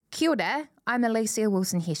Kia ora, I'm Elyssia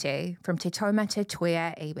Wilson-Heti from Te Taumata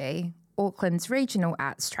Toia Iwi, Auckland's Regional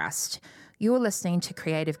Arts Trust. You're listening to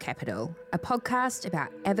Creative Capital, a podcast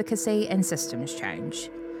about advocacy and systems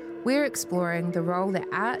change. We're exploring the role that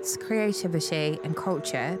arts, creativity and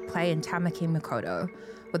culture play in Tamaki Makaurau,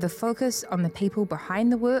 with a focus on the people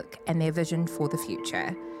behind the work and their vision for the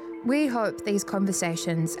future. We hope these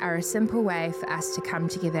conversations are a simple way for us to come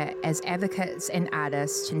together as advocates and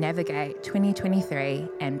artists to navigate 2023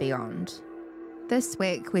 and beyond. This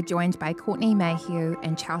week, we're joined by Courtney Mayhew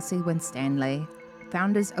and Chelsea Winstanley,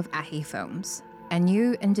 founders of Ahi Films, a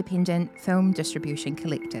new independent film distribution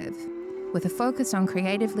collective, with a focus on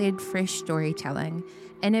creative-led fresh storytelling,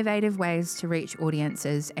 innovative ways to reach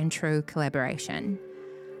audiences and true collaboration.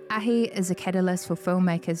 Ahi is a catalyst for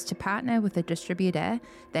filmmakers to partner with a distributor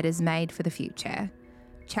that is made for the future.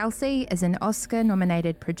 Chelsea is an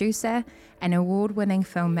Oscar-nominated producer and award-winning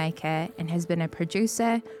filmmaker and has been a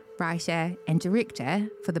producer, writer and director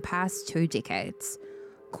for the past 2 decades.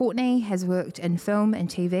 Courtney has worked in film and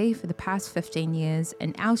TV for the past 15 years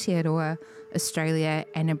in Aotearoa, Australia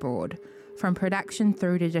and abroad. From production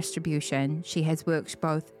through to distribution, she has worked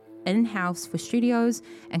both in-house for studios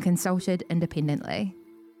and consulted independently.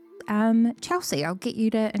 Chelsea, I'll get you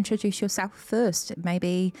to introduce yourself first.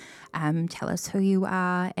 Maybe tell us who you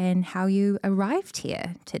are and how you arrived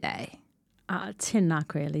here today. Tēnā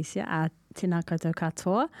koe, Elyssia. Tēnā koutou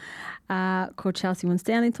katoa. Ko Chelsea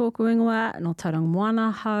Winstanley tōku ingoa, no tauranga moana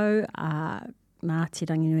hau, nā te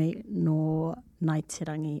rangi nui no nai te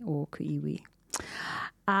rangi o ku iwi.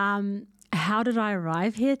 How did I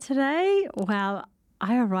arrive here today? Well,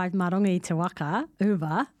 I arrived maronga i te waka,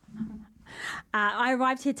 Uber. I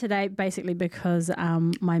arrived here today basically because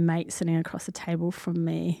my mate sitting across the table from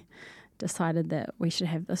me decided that we should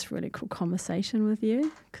have this really cool conversation with you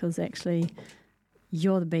because actually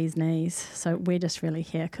you're the bee's knees. So we're just really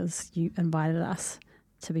here because you invited us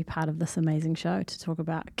to be part of this amazing show to talk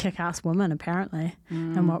about kick-ass women apparently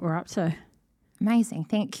and what we're up to. Amazing.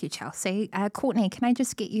 Thank you, Chelsea. Courtney, can I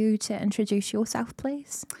just get you to introduce yourself,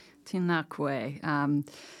 please? Tēnā koe.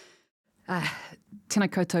 Tēnā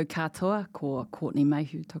koutou katoa, ko Courtney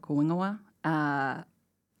Mayhew tōku ingoa.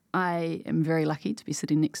 I am very lucky to be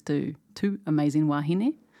sitting next to 2 amazing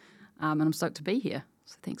wahine, and I'm stoked to be here.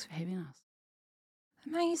 So thanks for having us.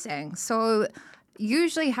 Amazing. So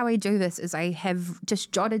usually how I do this is I have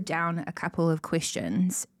just jotted down a couple of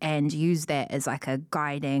questions and use that as like a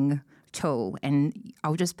guiding tool, and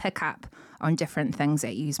I'll just pick up on different things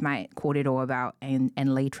that you might kōrero about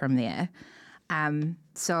and lead from there.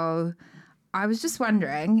 So I was just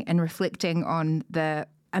wondering and reflecting on the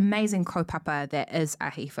amazing kaupapa that is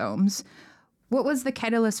Ahi Films. What was the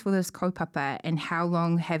catalyst for this kaupapa and how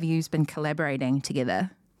long have you been collaborating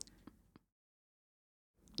together?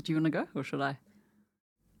 Do you want to go or should I?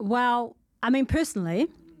 Well, I mean, personally,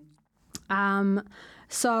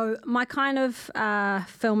 so my kind of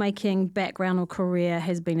filmmaking background or career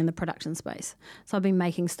has been in the production space. So I've been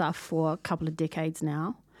making stuff for a couple of decades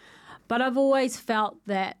now. But I've always felt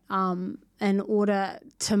that in order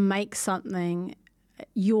to make something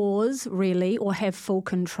yours really or have full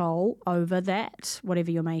control over that,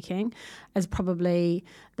 whatever you're making, is probably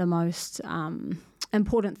the most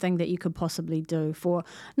important thing that you could possibly do for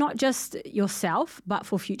not just yourself but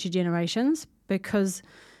for future generations, because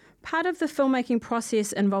part of the filmmaking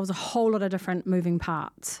process involves a whole lot of different moving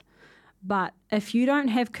parts. But if you don't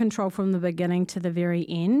have control from the beginning to the very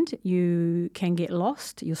end, you can get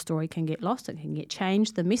lost, your story can get lost, it can get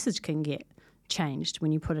changed, the message can get changed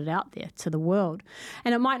when you put it out there to the world.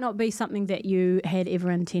 And it might not be something that you had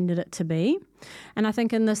ever intended it to be. And I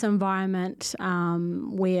think in this environment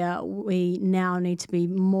where we now need to be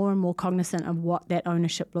more and more cognizant of what that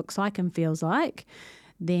ownership looks like and feels like,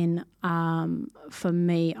 then for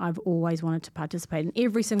me, I've always wanted to participate in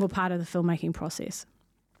every single part of the filmmaking process.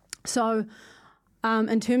 So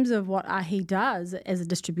in terms of what Ahi does as a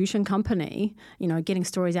distribution company, you know, getting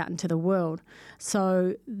stories out into the world,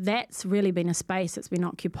 so that's really been a space that's been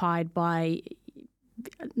occupied by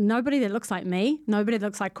nobody that looks like me, nobody that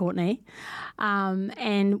looks like Courtney,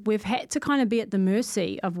 and we've had to kind of be at the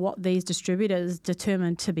mercy of what these distributors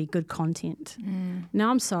determine to be good content.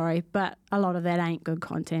 Now, I'm sorry, but a lot of that ain't good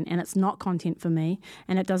content, and it's not content for me,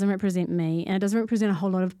 and it doesn't represent me, and it doesn't represent a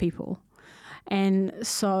whole lot of people. And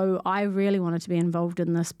so I really wanted to be involved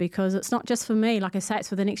in this because it's not just for me. Like I say, it's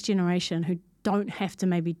for the next generation who don't have to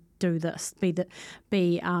maybe do this,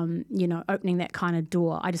 be opening that kind of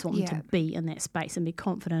door. I just want them to be in that space and be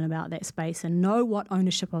confident about that space and know what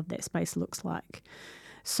ownership of that space looks like.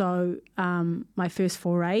 So my first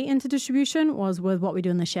foray into distribution was with What We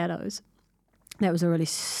Do in the Shadows. That was a really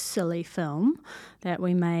silly film that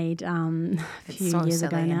we made a few years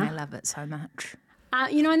ago now. And I love it so much.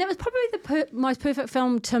 And that was probably the most perfect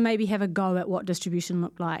film to maybe have a go at what distribution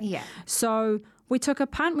looked like. Yeah. So we took a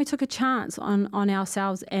punt, we took a chance on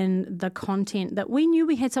ourselves and the content that we knew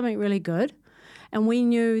we had something really good. And we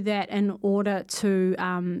knew that in order to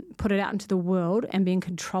put it out into the world and be in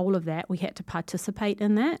control of that, we had to participate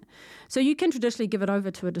in that. So you can traditionally give it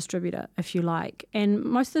over to a distributor if you like. And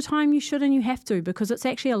most of the time you should and you have to, because it's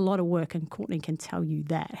actually a lot of work, and Courtney can tell you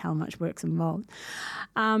that, how much work's involved.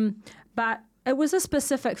 But it was a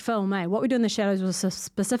specific film, eh? What We Do in the Shadows was a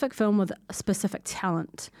specific film with a specific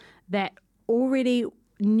talent that already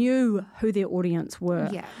knew who their audience were.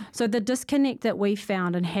 Yeah. So the disconnect that we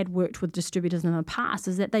found and had worked with distributors in the past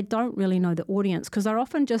is that they don't really know the audience, because they're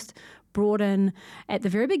often just brought in at the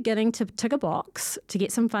very beginning to tick a box, to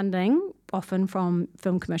get some funding, often from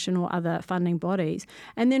Film Commission or other funding bodies,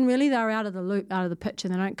 and then really they're out of the loop, out of the picture,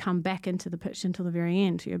 and they don't come back into the picture until the very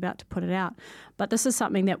end. You're about to put it out. But this is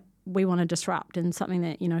something that we want to disrupt, and something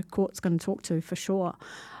that, Court's going to talk to for sure.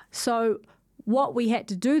 So what we had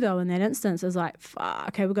to do, though, in that instance is like,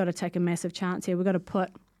 okay, we've got to take a massive chance here. We've got to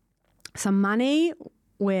put some money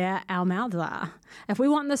where our mouths are. If we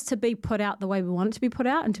want this to be put out the way we want it to be put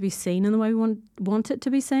out and to be seen in the way we want it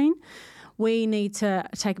to be seen, we need to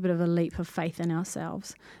take a bit of a leap of faith in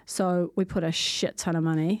ourselves. So we put a shit ton of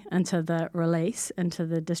money into the release, into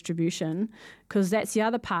the distribution, because that's the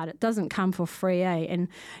other part. It doesn't come for free, eh? And,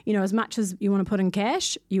 as much as you want to put in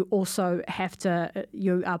cash, you also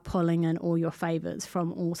you are pulling in all your favours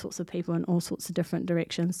from all sorts of people in all sorts of different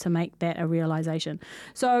directions to make that a realisation.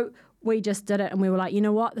 So we just did it, and we were like, you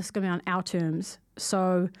know what, this is going to be on our terms.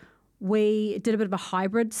 So we did a bit of a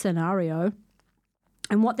hybrid scenario.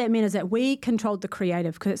 And what that meant is that we controlled the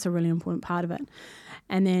creative, because it's a really important part of it.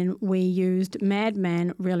 And then we used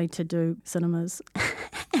Madman really to do cinemas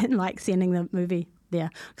and like sending the movie there.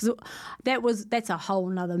 Because that's a whole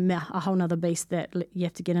nother beast that you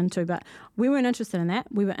have to get into. But we weren't interested in that.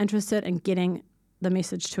 We were interested in getting the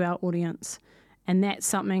message to our audience. And that's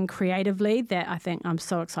something creatively that I think I'm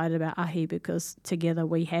so excited about Ahi, because together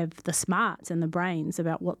we have the smarts and the brains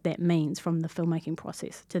about what that means from the filmmaking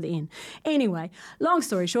process to the end. Anyway, long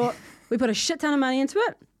story short, we put a shit ton of money into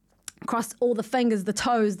it. Crossed all the fingers, the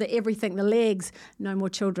toes, the everything, the legs, no more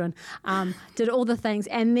children, did all the things.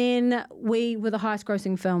 And then we were the highest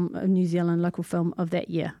grossing film of New Zealand, local film of that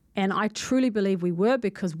year. And I truly believe we were,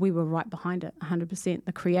 because we were right behind it, 100%.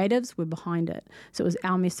 The creatives were behind it. So it was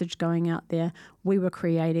our message going out there. We were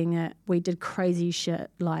creating it. We did crazy shit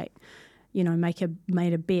like,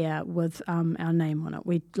 made a beer with our name on it.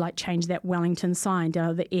 We changed that Wellington sign down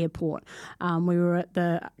at the airport. We were at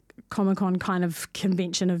the Comic-Con kind of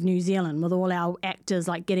convention of New Zealand with all our actors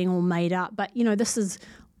getting all made up. But, this is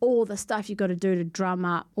all the stuff you've got to do to drum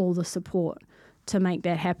up all the support to make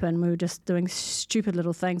that happen. We were just doing stupid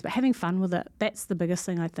little things, but having fun with it. That's the biggest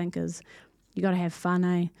thing, I think, is you got to have fun,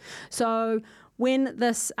 eh? So when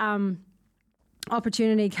this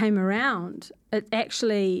opportunity came around, it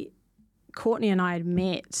actually, Courtney and I had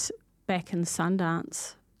met back in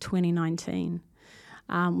Sundance 2019.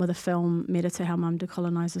 With a film, Meta to How Mum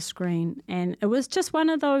Decolonise the Screen. And it was just one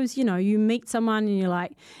of those, you meet someone and you're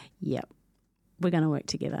like, yep, we're going to work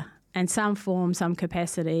together in some form, some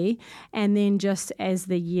capacity. And then just as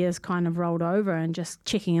the years kind of rolled over and just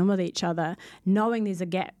checking in with each other, knowing there's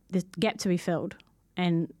gap to be filled.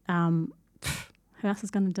 And who else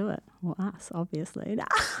is going to do it? Well, us, obviously.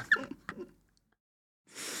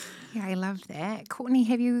 Yeah, I love that. Courtney,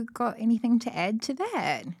 have you got anything to add to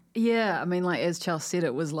that? Yeah, I mean, as Charles said,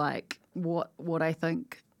 it was what I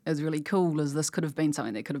think is really cool is this could have been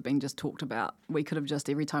something that could have been just talked about. We could have just,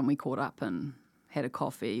 every time we caught up and had a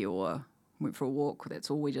coffee or went for a walk, that's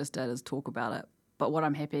all we just did is talk about it. But what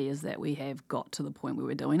I'm happy is that we have got to the point where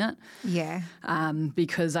we're doing it. Yeah.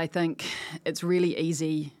 Because I think it's really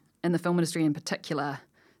easy in the film industry in particular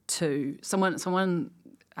to, someone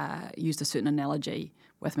used a certain analogy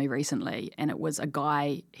with me recently, and it was a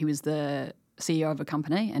guy, he was the CEO of a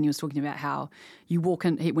company, and he was talking about how you walk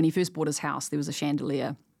in, when he first bought his house, there was a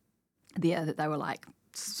chandelier there that they were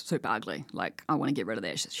super ugly. I want to get rid of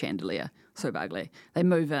that chandelier, super ugly. They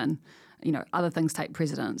move in, other things take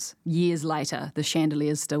precedence. Years later, the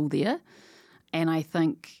chandelier is still there. And I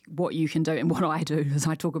think what you can do, and what I do, is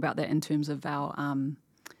I talk about that in terms of our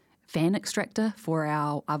fan extractor for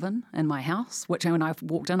our oven in my house, which when I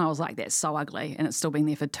walked in, I was like, that's so ugly. And it's still been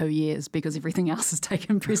there for 2 years because everything else has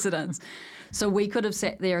taken precedence. So we could have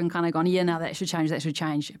sat there and kind of gone, yeah, no, that should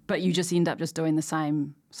change. But you just end up just doing the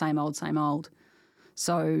same old.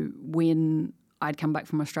 So when I'd come back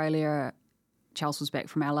from Australia, Charles was back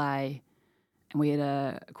from LA, and we had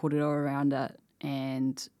a kōrero around it,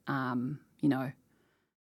 and,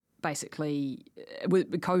 basically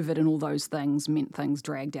with COVID and all those things meant things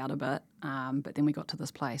dragged out a bit, but then we got to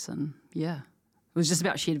this place, and, it was just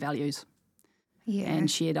about shared values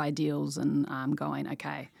and shared ideals, and going,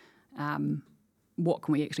 okay, what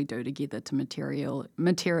can we actually do together to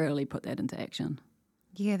materially put that into action?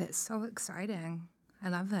 Yeah, that's so exciting. I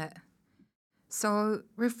love it. So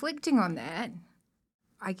reflecting on that,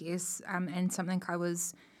 I guess, and something I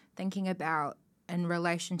was thinking about in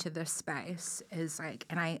relation to this space is like,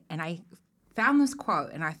 and I found this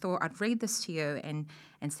quote, and I thought I'd read this to you and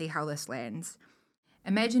see how this lands.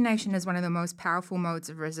 Imagination is one of the most powerful modes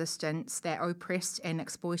of resistance that oppressed and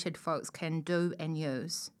exploited folks can do and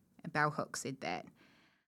use. Bell Hooks said that.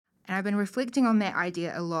 And I've been reflecting on that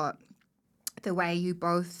idea a lot, the way you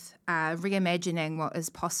both are reimagining what is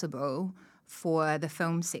possible for the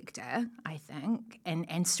film sector, I think,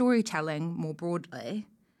 and storytelling more broadly.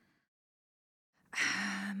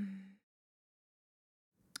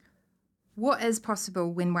 What is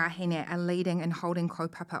possible when wahine are leading and holding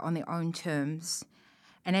kaupapa on their own terms?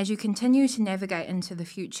 And as you continue to navigate into the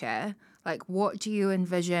future, like, what do you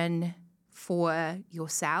envision for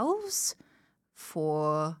yourselves,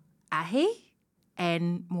 for Ahi,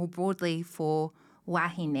 and more broadly for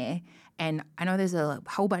wahine? And I know there's a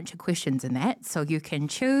whole bunch of questions in that, so you can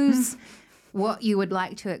choose what you would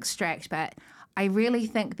like to extract, but I really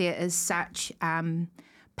think there is such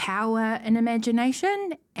power in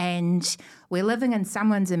imagination, and we're living in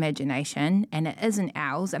someone's imagination and it isn't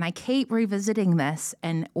ours, and I keep revisiting this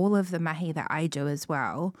in all of the mahi that I do as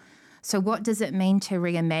well. So what does it mean to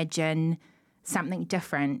reimagine something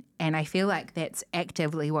different? And I feel like that's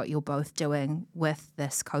actively what you're both doing with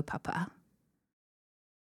this kaupapa.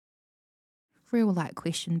 Real light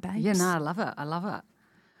question, babes. Yeah, no, I love it.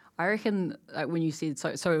 I reckon when you said,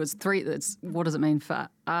 so it was three, it's what does it mean for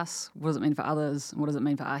us, what does it mean for others, and what does it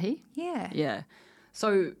mean for Ahi? Yeah. Yeah.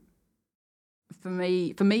 So for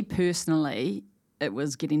me personally, it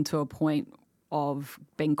was getting to a point of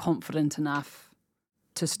being confident enough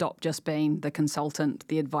to stop just being the consultant,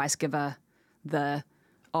 the advice giver,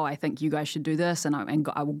 I think you guys should do this, and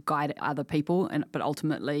I will guide other people, but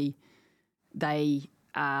ultimately they're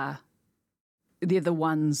the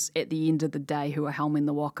ones at the end of the day who are helming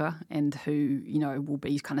the waka and who, will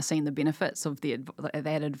be kind of seeing the benefits of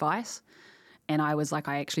that advice. And I was like,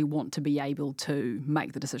 I actually want to be able to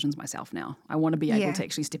make the decisions myself now. I want to be able to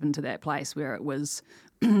actually step into that place where it was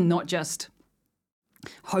not just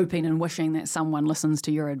hoping and wishing that someone listens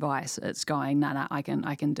to your advice. It's going, no, I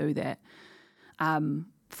can do that.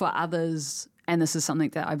 For others, and this is something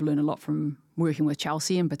that I've learned a lot from working with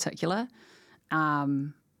Chelsea in particular,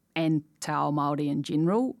 and Te Ao Māori in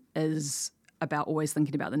general, is about always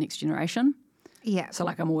thinking about the next generation. Yeah. So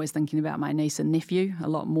I'm always thinking about my niece and nephew a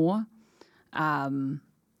lot more, and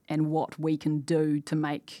what we can do to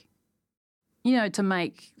make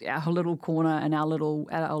our little corner and our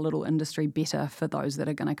little industry better for those that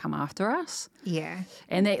are going to come after us. Yeah.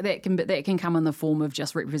 And that can come in the form of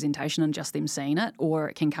just representation and just them seeing it, or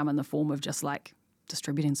it can come in the form of just like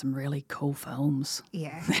distributing some really cool films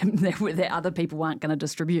that other people aren't going to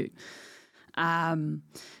distribute. And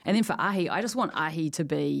then for Ahi, I just want Ahi to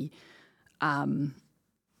be, in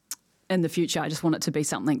the future, I just want it to be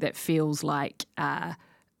something that feels like a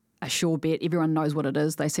sure bet. Everyone knows what it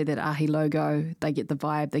is. They see that Ahi logo, they get the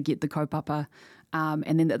vibe, they get the kaupapa,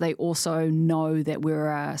 and then that they also know that we're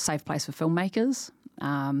a safe place for filmmakers,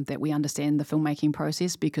 that we understand the filmmaking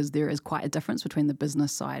process, because there is quite a difference between the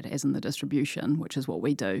business side, as in the distribution, which is what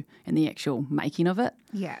we do, and the actual making of it.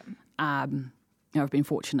 Yeah. I've been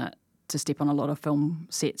fortunate to step on a lot of film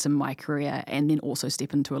sets in my career, and then also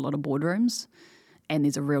step into a lot of boardrooms, and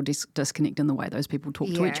there's a real disconnect in the way those people talk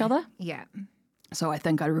to each other. Yeah. So I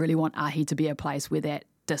think I really want Ahi to be a place where that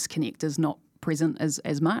disconnect is not present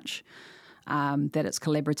as much, that it's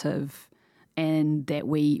collaborative, and that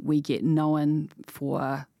we get known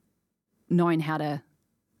for knowing how to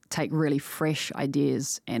take really fresh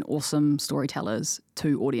ideas and awesome storytellers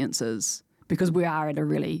to audiences, because we are at a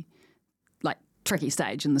really tricky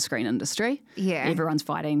stage in the screen industry. Yeah. Everyone's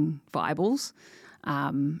fighting for eyeballs.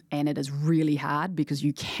 And it is really hard because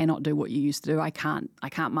you cannot do what you used to do. I can't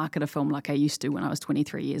market a film like I used to when I was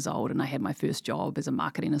 23 years old and I had my first job as a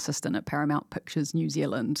marketing assistant at Paramount Pictures New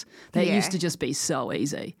Zealand. That used to just be so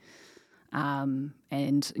easy.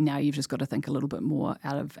 And now you've just got to think a little bit more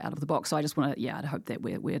out of the box. So I just want to, I hope that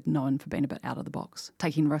we're known for being a bit out of the box,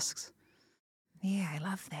 taking risks. Yeah, I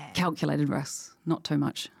love that. Calculated risks, not too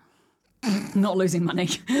much. Not losing money.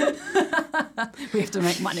 We have to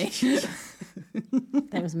make money.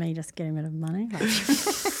 That was me just getting rid of money.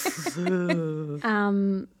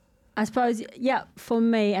 I suppose, for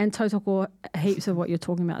me, and tautoko heaps of what you're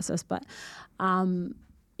talking about, sis, but,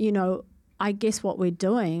 I guess what we're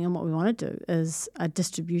doing and what we want to do is a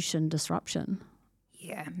distribution disruption.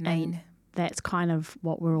 Yeah, and that's kind of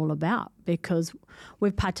what we're all about, because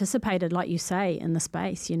we've participated, like you say, in the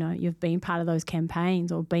space. You've been part of those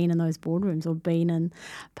campaigns, or been in those boardrooms, or been in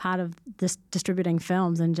part of this distributing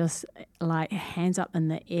films, and just like hands up in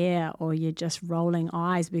the air, or you're just rolling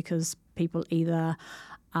eyes because people either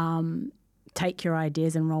take your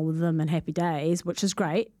ideas and roll with them, and happy days, which is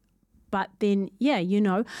great. But then,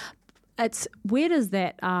 it's where does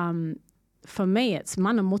that for me, it's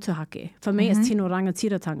mana motuhake. For me, it's tino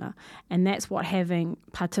rangatiratanga. And that's what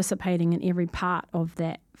participating in every part of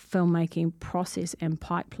that filmmaking process and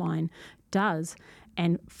pipeline does.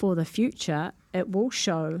 And for the future, it will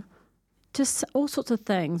show just all sorts of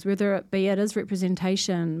things, whether it is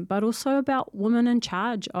representation, but also about women in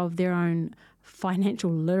charge of their own financial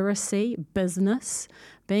literacy, business.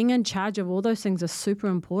 Being in charge of all those things is super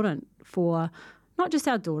important for not just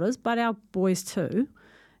our daughters, but our boys too,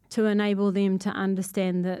 to enable them to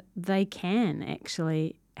understand that they can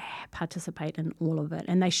actually participate in all of it,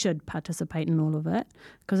 and they should participate in all of it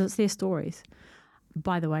because it's their stories.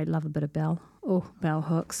 By the way, love a bit of bell. Oh, bell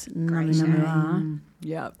hooks.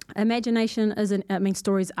 Yeah. Imagination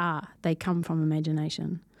stories they come from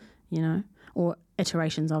imagination, or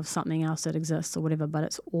iterations of something else that exists or whatever, but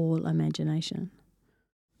it's all imagination.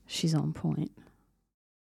 She's on point.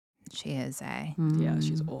 She is, eh? Yeah,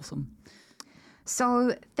 she's awesome.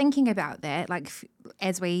 So thinking about that,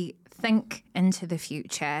 as we think into the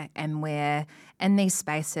future and we're in these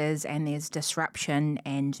spaces and there's disruption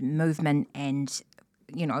and movement and,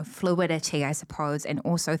 fluidity, I suppose, and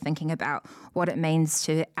also thinking about what it means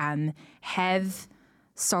to have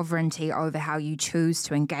sovereignty over how you choose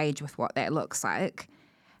to engage with what that looks like,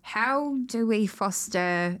 how do we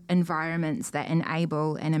foster environments that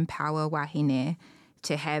enable and empower wahine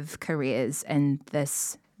to have careers in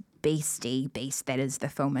this beast that is the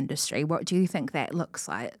film industry? What do you think that looks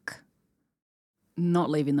like? Not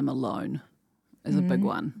leaving them alone is a big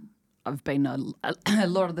one. I've been a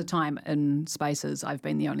lot of the time in spaces, I've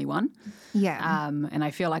been the only one. Yeah. And I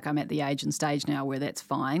feel like I'm at the age and stage now where that's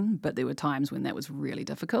fine, but there were times when that was really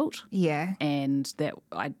difficult. Yeah. And that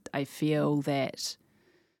I feel that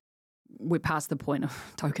we're past the point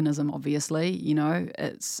of tokenism, obviously.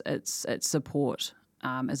 It's support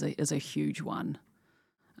is a huge one.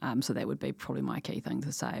 So that would be probably my key thing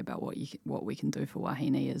to say about what we can do for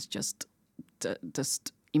wahine is just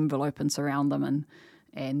envelope and surround them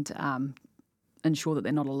and ensure that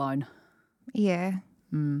they're not alone. Yeah.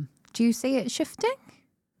 Do you see it shifting?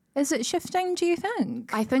 Is it shifting, do you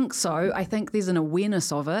think? I think so. I think there's an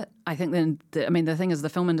awareness of it. I think the thing is the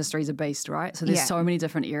film industry is a beast, right? So there's so many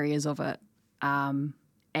different areas of it. And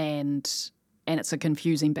it's a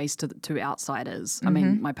confusing beast to outsiders. I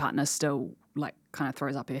mean, my partner still kind of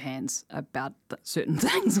throws up her hands about certain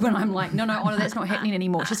things when I'm like, no, that's not happening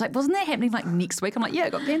anymore. She's like, wasn't that happening next week? I'm like, yeah,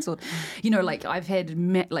 it got cancelled. I've had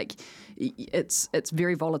it's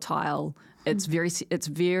very volatile. It's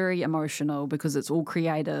very emotional because it's all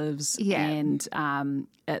creatives and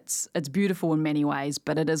it's beautiful in many ways,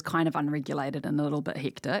 but it is kind of unregulated and a little bit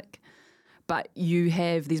hectic. But you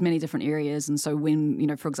have these many different areas, and so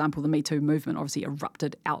when, for example, the Me Too movement obviously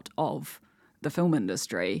erupted out of the film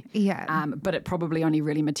industry, but it probably only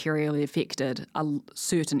really materially affected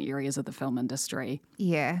certain areas of the film industry.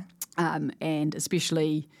 Yeah. And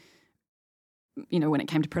especially, when it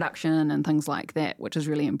came to production and things like that, which is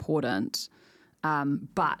really important.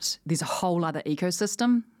 But there's a whole other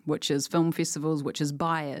ecosystem, which is film festivals, which is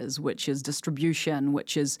buyers, which is distribution,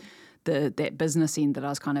 which is that business end that I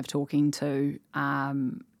was kind of talking to,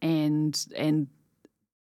 and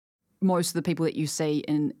most of the people that you see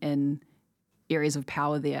in areas of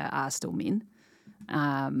power there are still men.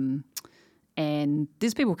 And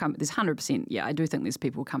there's people there's 100%, I do think there's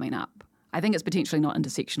people coming up. I think it's potentially not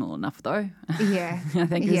intersectional enough though. Yeah. I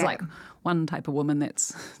think there's one type of woman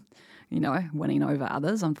that's, winning over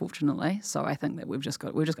others, unfortunately. So I think that we've just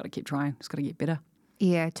got to keep trying, just got to get better.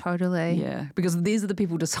 Yeah, totally. Yeah, because these are the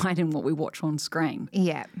people deciding what we watch on screen.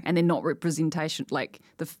 Yeah. And they're not representation,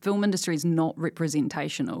 the film industry is not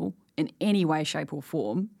representational in any way, shape or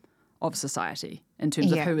form of society in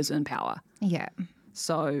terms of who is in power. Yeah.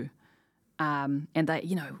 So, and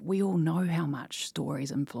they, we all know how much stories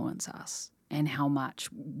influence us and how much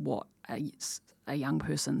what a young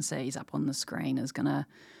person sees up on the screen is going to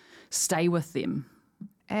stay with them.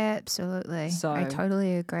 Absolutely. So, I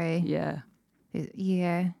totally agree. Yeah.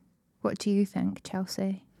 Yeah. What do you think,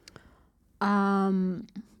 Chelsea? Going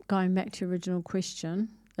back to your original question,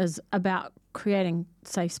 is about creating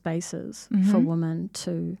safe spaces for women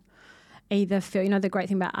to either feel, the great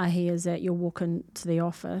thing about Ahi is that you'll walk into the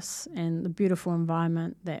office and the beautiful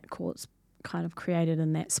environment that Court's kind of created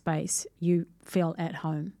in that space, you feel at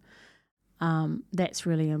home. That's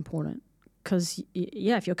really important. Because,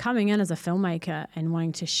 if you're coming in as a filmmaker and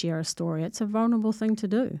wanting to share a story, it's a vulnerable thing to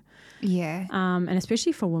do. Yeah. And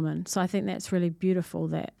especially for women. So I think that's really beautiful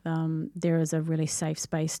that there is a really safe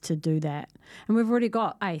space to do that. And we've already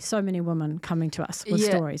got so many women coming to us with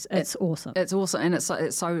stories. It's awesome. It's awesome. And it's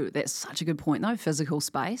so that's such a good point though, physical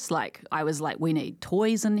space. Like I was like, we need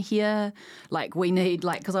toys in here. Like we need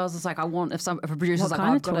because I was just like, I want if a producer's what like, kind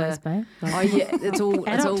I've of got toys, babe? Oh yeah, it's all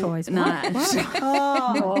adult toys. Nah. That's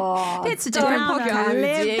a different podcast.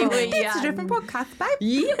 That's a different podcast, babe.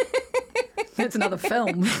 Yep. That's another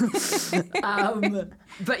film.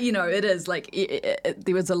 But, it is like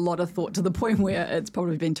there was a lot of thought to the point where it's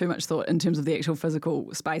probably been too much thought in terms of the actual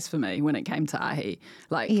physical space for me when it came to Ahi.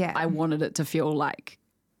 I wanted it to feel like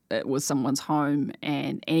it was someone's home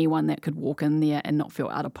and anyone that could walk in there and not feel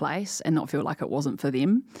out of place and not feel like it wasn't for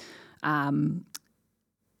them. And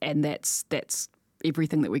that's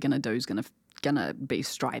everything that we're going to do is going to be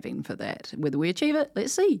striving for that. Whether we achieve it,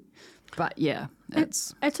 let's see. But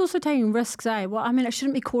it's also taking risks, eh? Well, I mean, it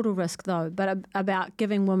shouldn't be called a risk though, but about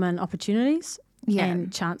giving women opportunities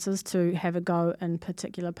and chances to have a go in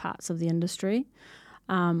particular parts of the industry.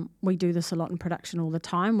 We do this a lot in production all the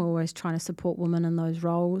time. We're always trying to support women in those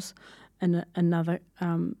roles. And another,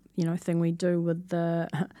 thing we do with the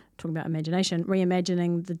talking about imagination,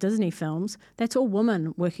 reimagining the Disney films. That's all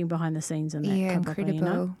women working behind the scenes in that.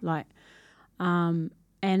 Incredible.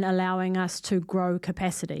 And allowing us to grow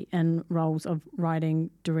capacity in roles of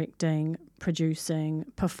writing, directing, producing,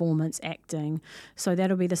 performance, acting. So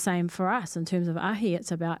that'll be the same for us in terms of Ahi.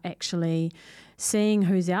 It's about actually seeing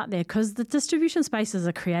who's out there because the distribution space is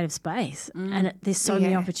a creative space and there's so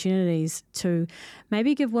many opportunities to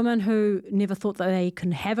maybe give women who never thought that they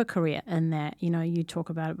can have a career in that. You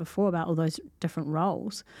talk about it before about all those different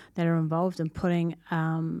roles that are involved in putting,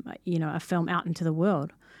 a film out into the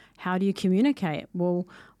world. How do you communicate? Well,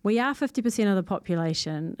 we are 50% of the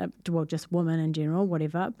population, just women in general,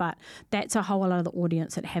 whatever, but that's a whole lot of the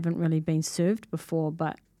audience that haven't really been served before.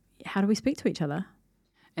 But how do we speak to each other?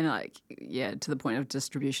 And to the point of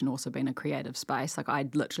distribution also being a creative space. I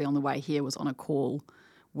literally on the way here was on a call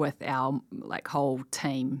with our whole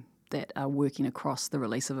team that are working across the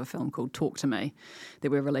release of a film called Talk to Me that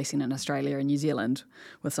we're releasing in Australia and New Zealand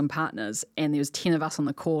with some partners. And there was 10 of us on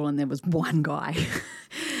the call and there was one guy.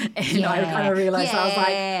 And I kind of realised, I was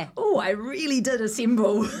like, oh, I really did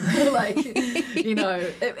assemble. But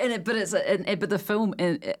the film,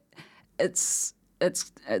 it's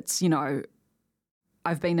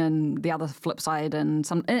I've been in the other flip side and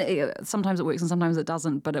sometimes it works and sometimes it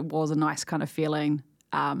doesn't, but it was a nice kind of feeling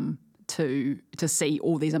to see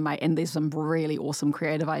all these and there's some really awesome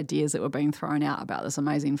creative ideas that were being thrown out about this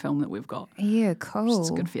amazing film that we've got. Yeah, cool. It's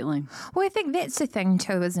a good feeling. Well, I think that's the thing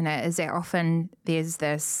too, isn't it? Is that often there's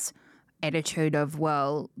this attitude of,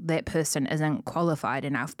 well, that person isn't qualified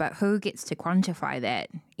enough, but who gets to quantify that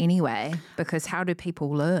anyway? Because how do people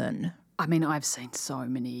learn? I mean, I've seen so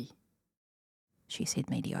many. She said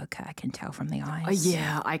mediocre, I can tell from the eyes. Oh,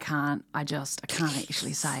 yeah, I can't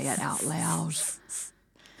actually say it out loud.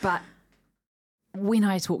 But when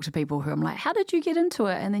I talk to people who I'm like, how did you get into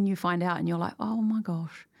it? And then you find out and you're like, oh my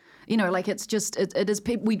gosh. It's just, it is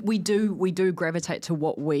people, we do gravitate to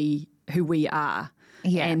who we are.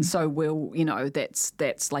 Yeah. And so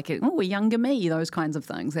that's like, we're younger me, those kinds of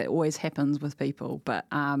things. That always happens with people. But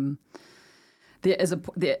I'm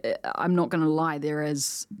not going to lie, there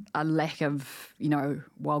is a lack of,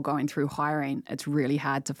 while going through hiring, it's really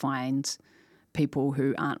hard to find people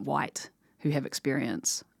who aren't white, who have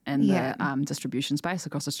experience in the distribution space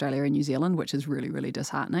across Australia and New Zealand, which is really, really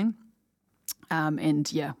disheartening.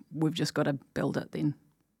 We've just got to build it then.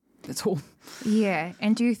 That's all. Yeah.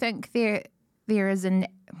 And do you think there is an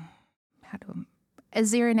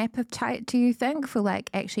appetite, do you think, for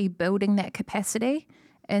actually building that capacity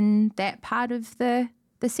in that part of the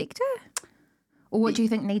sector? Or what do you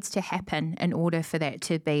think needs to happen in order for that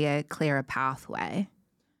to be a clearer pathway?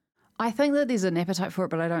 I think that there's an appetite for it,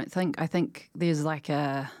 but I think there's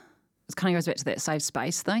it kind of goes back to that safe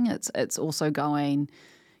space thing. It's also going,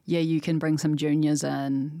 you can bring some juniors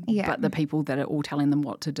in, but the people that are all telling them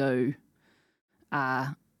what to do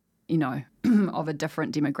are, of a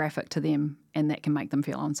different demographic to them, and that can make them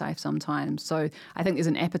feel unsafe sometimes. So I think there's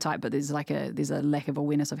an appetite, but there's a lack of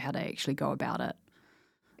awareness of how to actually go about it.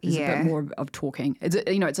 There's a bit more of talking.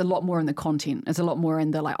 It's a lot more in the content. It's a lot more in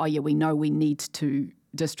the we know we need to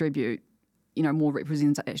distribute more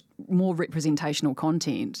representational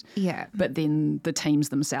content. Yeah. But then the teams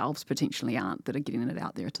themselves potentially aren't, that are getting it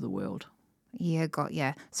out there to the world. Yeah, got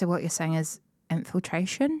ya. So what you're saying is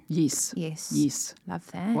infiltration? Yes. Yes. Yes. Love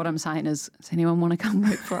that. What I'm saying is, does anyone want to come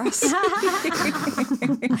work for us?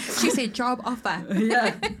 She said job offer.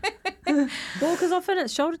 Yeah. Well, because often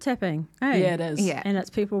it's shoulder tapping. Hey? Yeah, it is. Yeah. And it's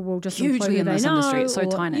people will just Hugely employ who in they this know, industry. It's so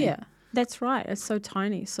tiny. Yeah, that's right. It's so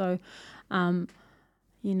tiny. So,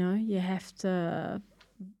 you have to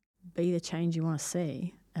be the change you want to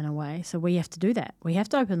see in a way. So we have to do that. We have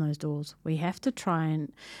to open those doors. We have to try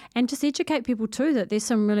and just educate people too that there's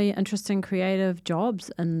some really interesting creative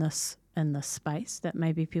jobs in this space that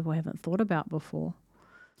maybe people haven't thought about before.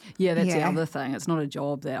 Yeah, that's the other thing. It's not a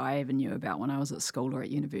job that I ever knew about when I was at school or at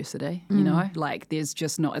university. You know, like there's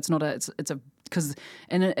just not. It's a because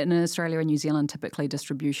in Australia and New Zealand, typically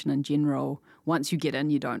distribution in general, once you get in,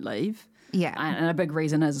 you don't leave. Yeah. And a big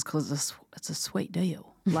reason is because it's a sweet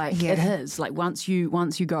deal. Like it is. Like once you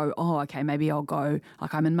go, oh, okay, maybe I'll go.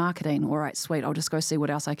 Like I'm in marketing. All right, sweet. I'll just go see what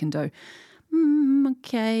else I can do.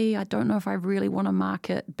 Okay, I don't know if I really want to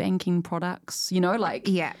market banking products,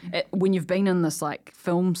 when you've been in this like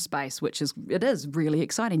film space, it is really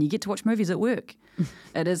exciting. You get to watch movies at work.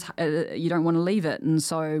 It is, you don't want to leave it. And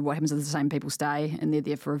so what happens is the same people stay and they're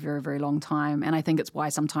there for a very, very long time. And I think it's why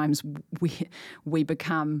sometimes we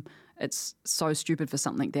become, it's so stupid for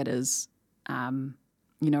something that is,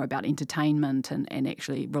 about entertainment and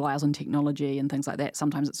actually relies on technology and things like that.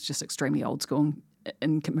 Sometimes it's just extremely old school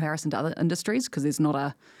in comparison to other industries because there's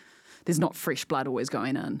not fresh blood always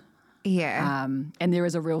going in. Yeah. And there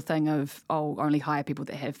is a real thing of, only hire people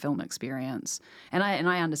that have film experience. And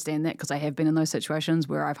I understand that because I have been in those situations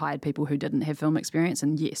where I've hired people who didn't have film experience.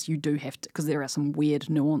 And yes, you do have to, because there are some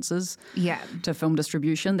weird nuances to film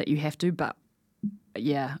distribution that you have to. But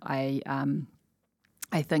yeah, I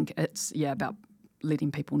think it's about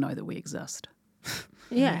letting people know that we exist.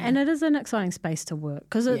 Yeah, and it is an exciting space to work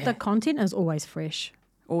because the content is always fresh.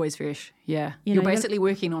 Always fresh, yeah. You're basically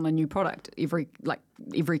working on a new product every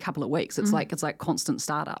couple of weeks. It's like constant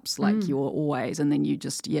startups. Like you're always, and then you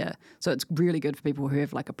just So it's really good for people who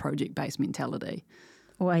have like a project-based mentality.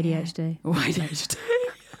 Or ADHD. Or ADHD.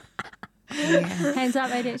 Hands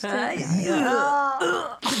up, ADHD.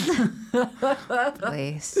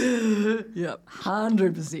 Please. Yep,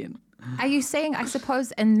 100%. Are you saying, I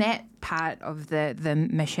suppose, in that part of the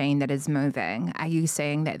machine that is moving, are you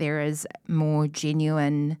saying that there is more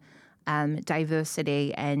genuine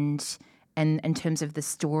diversity and in terms of the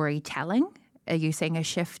storytelling? Are you seeing a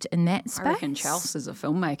shift in that space? I reckon Chelsea as a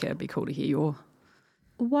filmmaker, it'd be cool to hear your...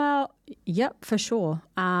 Well, yep, for sure,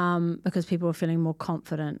 because people are feeling more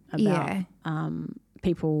confident about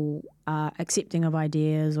people accepting of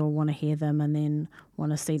ideas or want to hear them and then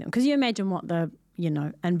want to see them. Because you imagine what the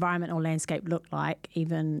environment or landscape looked like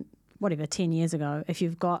even, 10 years ago. If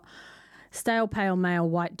you've got stale, pale, male,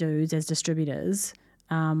 white dudes as distributors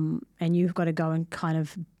and you've got to go and kind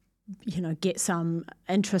of, get some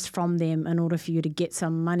interest from them in order for you to get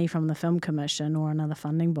some money from the Film Commission or another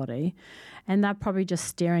funding body, and they're probably just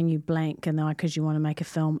staring you blank and they're like, because you want to make a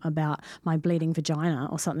film about my bleeding vagina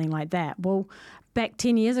or something like that. Well, back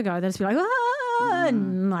 10 years ago, they'd just be like, I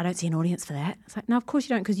don't see an audience for that. It's like, no, of course you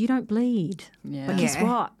don't, because you don't bleed. Yeah. But guess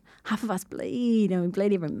what? Half of us bleed, and we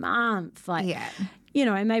bleed every month.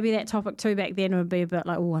 And maybe that topic too back then would be a bit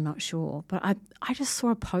like, I'm not sure. But I just saw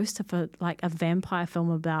a poster for like a vampire film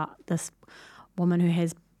about this woman who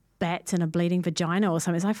has bats in a bleeding vagina or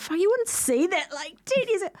something. It's like, fuck, you wouldn't see that like 10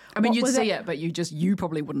 years ago. I mean, you'd see it, but you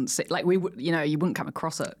probably wouldn't see, like we would, you wouldn't come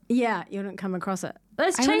across it. Yeah, you wouldn't come across it. I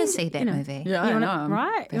want to see that movie. Yeah, I know.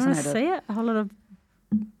 Right, you want to see it? A whole lot of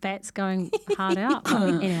bats going hard out.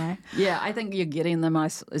 Anyway. Yeah, I think you're getting them. I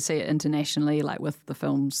see it internationally, like with the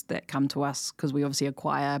films that come to us, because we obviously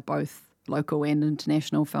acquire both local and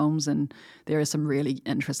international films, and there are some really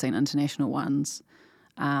interesting international ones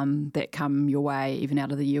that come your way, even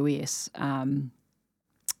out of the US. And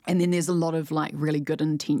then there's a lot of like really good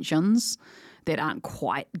intentions that aren't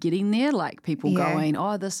quite getting there, like people going,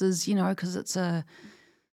 this is, because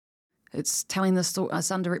it's telling this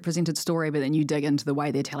underrepresented story, but then you dig into the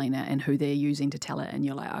way they're telling it and who they're using to tell it, and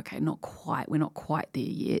you're like, okay, we're not quite there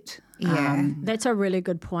yet. Yeah. That's a really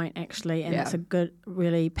good point, actually, and it's a good,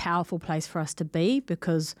 really powerful place for us to be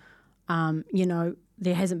because,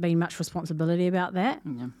 there hasn't been much responsibility about that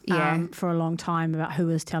for a long time about who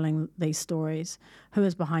is telling these stories, who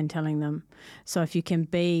is behind telling them. So if you can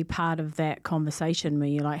be part of that conversation where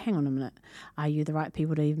you're like, hang on a minute, are you the right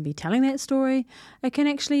people to even be telling that story? It can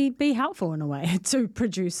actually be helpful in a way to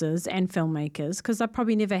producers and filmmakers because I've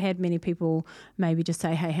probably never had many people maybe just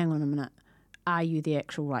say, hey, hang on a minute, are you the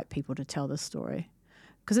actual right people to tell this story?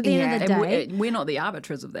 Because at the end of the day... And we're not the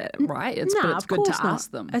arbiters of that, right? It's good to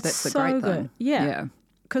ask them. It's That's the so great good. thing. Yeah.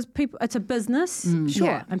 Because people, it's a business, sure,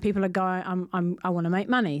 Yeah. and people are going, I want to make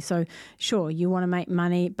money. So sure, you want to make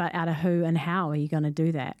money, but out of who and how are you going to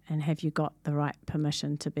do that? And have you got the right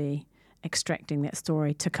permission to be extracting that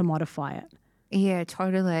story to commodify it? Yeah,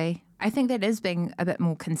 totally. I think that is being a bit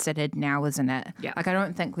more considered now, isn't it? Yeah. Like, I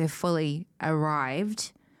don't think we've fully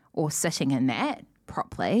arrived or sitting in that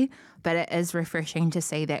properly, but it is refreshing to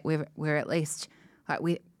see that we're at least, like,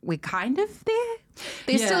 we're kind of there.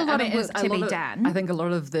 There's still a lot of work to be done. I think a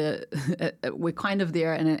lot of we're kind of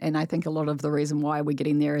there, and I think a lot of the reason why we're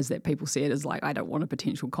getting there is that people see it as like, I don't want a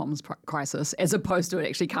potential comms crisis, as opposed to it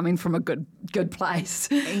actually coming from a good place.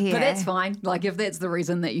 Yeah. But that's fine. Like, if that's the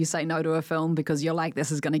reason that you say no to a film because you're like,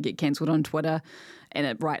 this is going to get cancelled on Twitter, and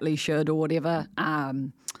it rightly should or whatever,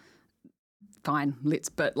 fine,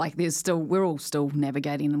 but like we're all still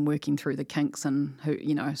navigating and working through the kinks, and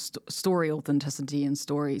story authenticity and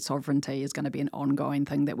story sovereignty is going to be an ongoing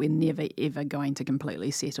thing that we're never ever going to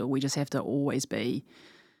completely settle. We just have to always be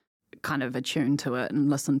kind of attuned to it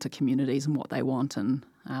and listen to communities and what they want, and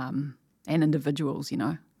individuals,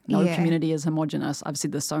 No community is homogenous. I've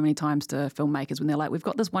said this so many times to filmmakers when they're like, we've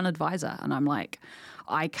got this one advisor, and I'm like,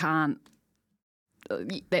 I can't,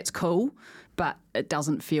 that's cool, but it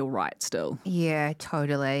doesn't feel right still. Yeah,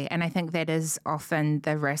 totally. And I think that is often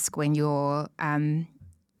the risk when you're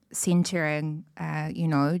centering,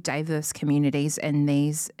 diverse communities in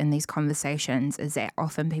these conversations, is that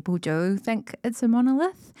often people do think it's a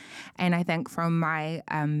monolith. And I think from my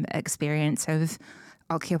experience of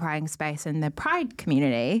occupying space in the Pride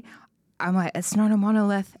community, I'm like, it's not a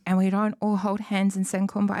monolith, and we don't all hold hands and sing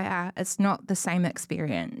Kumbaya. It's not the same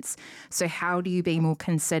experience. So how do you be more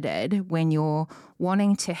considered when you're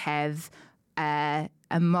wanting to have a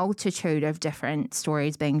multitude of different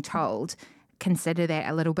stories being told? Consider that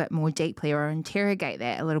a little bit more deeply, or interrogate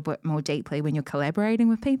that a little bit more deeply when you're collaborating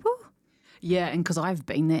with people. Yeah, and because I've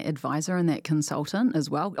been that advisor and that consultant as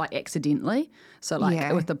well, like accidentally. So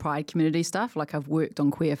with the Pride community stuff, like I've worked on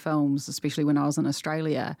queer films, especially when I was in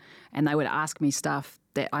Australia, and they would ask me stuff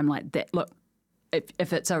that I'm like, that look,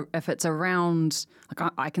 if it's around,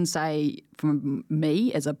 like I can say from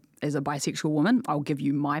me as a bisexual woman, I'll give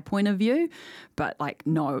you my point of view, but like,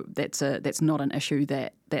 no, that's not an issue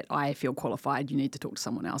that I feel qualified. You need to talk to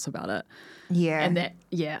someone else about it. Yeah, and that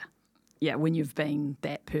Yeah, when you've been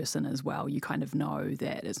that person as well, you kind of know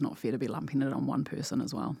that it's not fair to be lumping it on one person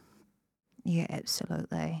as well. Yeah,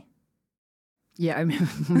 absolutely. Yeah, I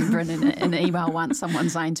remember in an email once someone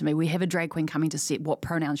saying to me, we have a drag queen coming to set, what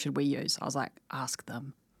pronouns should we use? I was like, ask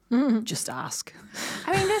them. Just ask.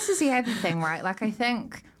 I mean, this is the other thing, right? Like, I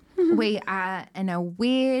think we are in a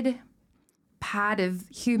weird part of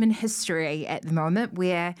human history at the moment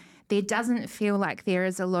where there doesn't feel like there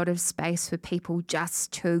is a lot of space for people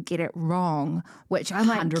just to get it wrong, which I'm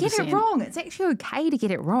like, 100%. Get it wrong. It's actually okay to get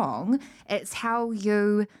it wrong. It's how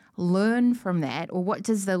you learn from that, or what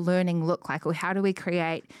does the learning look like, or how do we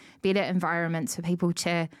create better environments for people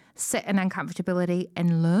to sit in uncomfortability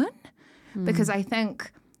and learn? Because I think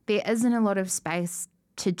there isn't a lot of space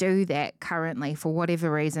to do that currently for whatever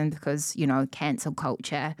reason, because, cancel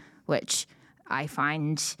culture, which I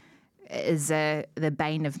find is the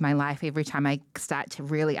bane of my life every time I start to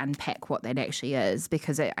really unpack what that actually is,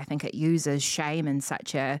 because I think it uses shame in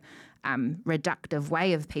such a reductive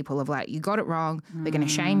way of people of like, you got it wrong, we're going to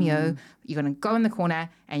shame you, you're going to go in the corner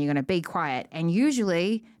and you're going to be quiet. And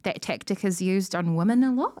usually that tactic is used on women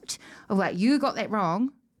a lot, of like, you got that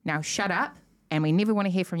wrong, now shut up and we never want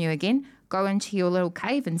to hear from you again, go into your little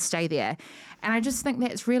cave and stay there. And I just think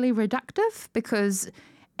that's really reductive, because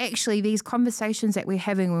actually these conversations that we're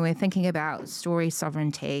having when we're thinking about story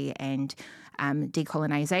sovereignty and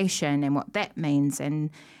decolonisation and what that means and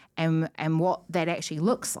what that actually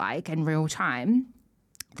looks like in real time,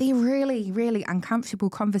 they're really, really uncomfortable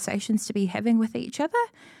conversations to be having with each other,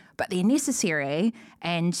 but they're necessary.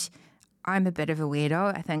 And I'm a bit of a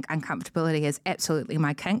weirdo. I think uncomfortability is absolutely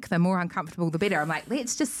my kink. The more uncomfortable, the better. I'm like,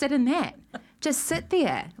 let's just sit in that. Just sit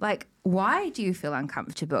there. Like, why do you feel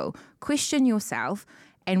uncomfortable? Question yourself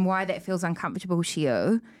and why that feels uncomfortable to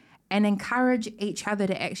you, and encourage each other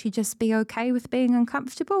to actually just be okay with being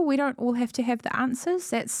uncomfortable. We don't all have to have the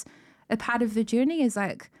answers. That's a part of the journey, is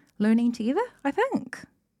like learning together, I think.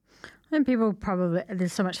 And people probably,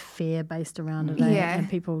 there's so much fear based around it, and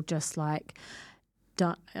people just like,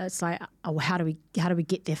 don't, it's like, oh, how do we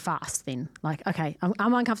get there fast then? Like, okay,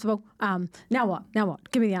 I'm uncomfortable. Now what?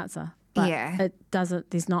 Give me the answer. But it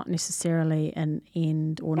doesn't, there's not necessarily an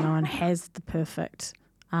end, or no one has the perfect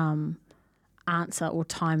answer or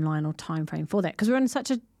timeline or time frame for that, because we're in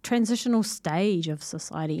such a transitional stage of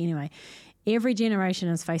society anyway. Every generation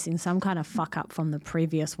is facing some kind of fuck up from the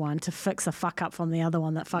previous one to fix a fuck up from the other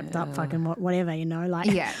one that fucked up fucking whatever,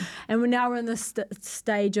 Yeah. And we're in this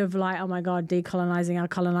stage of like, oh my God, decolonizing our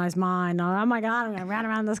colonized mind. Oh my God, I'm going to run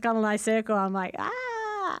around this colonized circle. I'm like,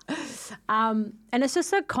 and it's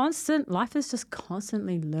just a constant, life is just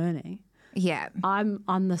constantly learning. Yeah. I'm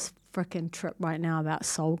on this freaking trip right now about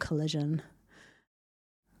soul collision.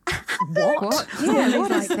 What? Yeah, what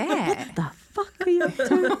is that? What the fuck are you up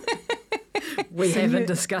to? We haven't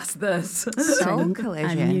discussed this. Soul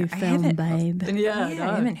collision. A new film, babe. Yeah,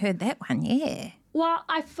 I haven't heard that one. Yeah. Well,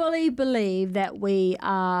 I fully believe that we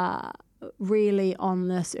are really on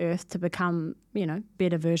this earth to become,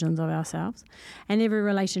 better versions of ourselves. And every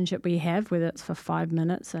relationship we have, whether it's for 5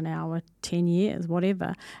 minutes, an hour, 10 years,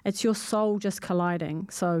 whatever, it's your soul just colliding.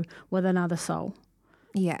 So with another soul.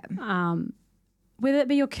 Yeah. Whether it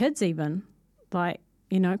be your kids even,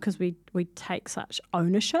 because we take such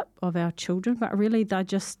ownership of our children, but really they're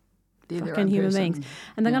just fucking human beings.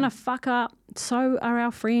 And they're going to fuck up. So are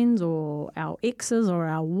our friends or our exes or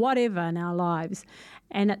our whatever in our lives.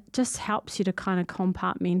 And it just helps you to kind of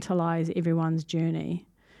compartmentalize everyone's journey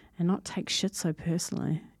and not take shit so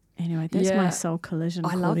personally. Anyway, that's my soul collision.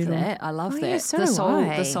 I love that. I love that. Yeah, so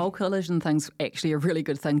the soul collision thing's actually a really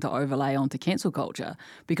good thing to overlay onto cancel culture,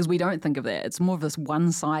 because we don't think of that. It's more of this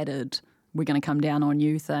one-sided, we're going to come down on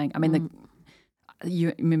you thing. I mean,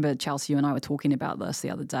 you remember, Chelsea, you and I were talking about this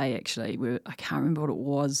the other day, actually. I can't remember what it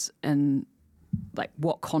was in,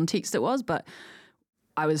 what context it was, but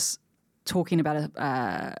I was talking about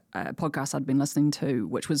a podcast I'd been listening to,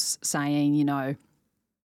 which was saying,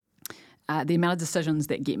 the amount of decisions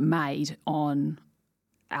that get made on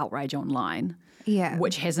outrage online,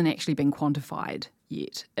 which hasn't actually been quantified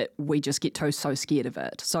yet. We just get so scared of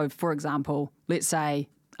it. So, for example, let's say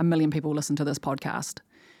 1 million people listen to this podcast.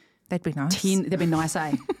 That'd be nice. That'd be nice,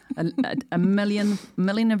 eh? a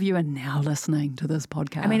million of you are now listening to this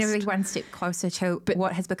podcast. I mean, it'd be one step closer to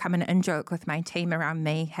what has become an in-joke with my team around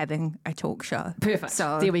me having a talk show. Perfect.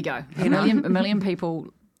 So there we go. A million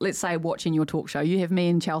people, let's say, watching your talk show. You have me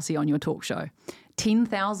and Chelsea on your talk show.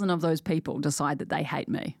 10,000 of those people decide that they hate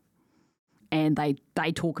me, and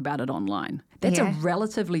they talk about it online. That's a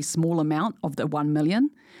relatively small amount of the 1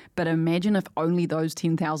 million, but imagine if only those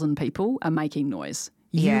 10,000 people are making noise.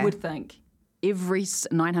 You would think every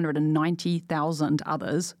 990,000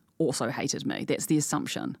 others also hated me. That's the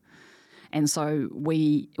assumption. And so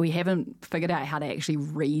we haven't figured out how to actually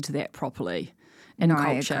read that properly in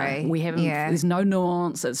culture. I agree. We haven't. There's no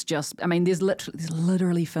nuance. It's just. I mean, there's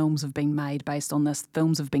literally films have been made based on this.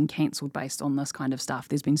 Films have been cancelled based on this kind of stuff.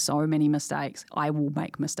 There's been so many mistakes. I will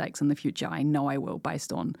make mistakes in the future. I know I will,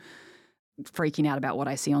 based on freaking out about what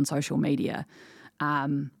I see on social media.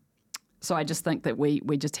 So I just think that we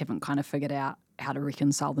just haven't kind of figured out how to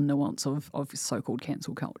reconcile the nuance of so-called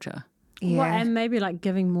cancel culture. Yeah. Well, and maybe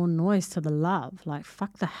giving more noise to the love,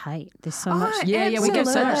 fuck the hate. There's so much. Yeah, we give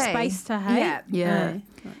so much space to hate.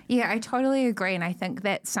 Yeah, I totally agree, and I think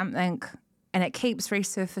that's something, and it keeps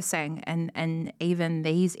resurfacing in even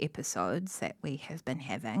these episodes that we have been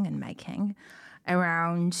having and making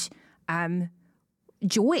around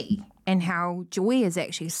joy, and how joy is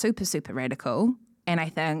actually super, super radical, and I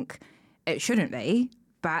think it shouldn't be,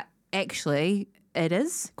 but actually it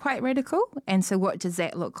is quite radical. And so what does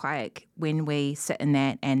that look like when we sit in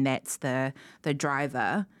that, and that's the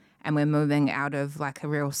driver, and we're moving out of a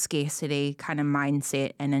real scarcity kind of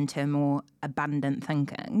mindset and into more abundant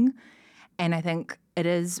thinking? And I think it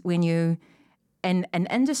is when you, in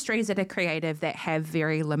industries that are creative, that have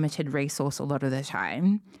very limited resource a lot of the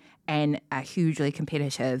time and are hugely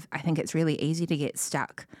competitive, I think it's really easy to get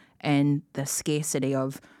stuck in the scarcity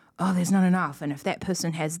of, oh, there's not enough, and if that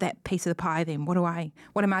person has that piece of the pie, then what am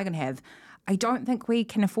I going to have? I don't think we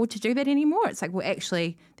can afford to do that anymore. It's well,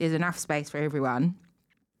 actually, there's enough space for everyone,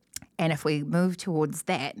 and if we move towards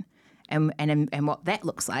that and what that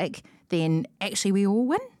looks like, then actually we all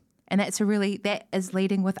win, and that is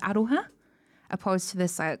leading with aroha, opposed to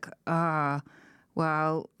this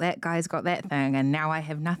well, that guy's got that thing and now I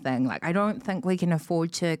have nothing. I don't think we can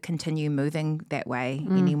afford to continue moving that way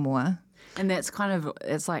anymore. And that's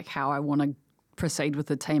it's how I want to proceed with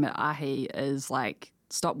the team at Ahi is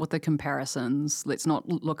stop with the comparisons. Let's not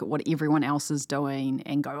look at what everyone else is doing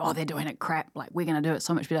and go, oh, they're doing it crap. We're going to do it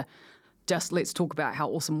so much better. Just let's talk about how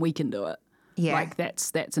awesome we can do it. Yeah. Like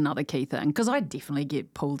that's another key thing, because I definitely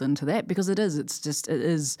get pulled into that, because it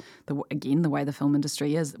is the way the film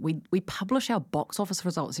industry is. We publish our box office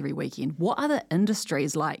results every weekend. What other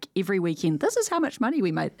industries like every weekend? This is how much money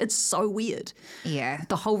we made. It's so weird. Yeah.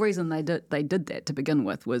 The whole reason they did that to begin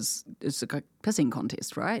with was it's a pissing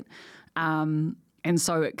contest, right? And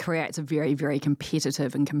so it creates a very, very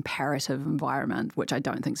competitive and comparative environment, which I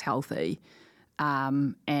don't think is healthy.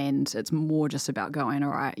 And it's more just about going, all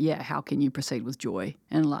right, yeah, how can you proceed with joy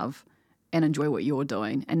and love and enjoy what you're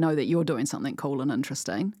doing and know that you're doing something cool and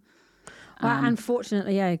interesting? Well,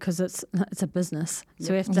 unfortunately, because it's a business.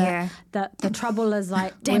 So we have to, the trouble is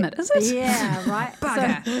like... Damn it, is it? Yeah,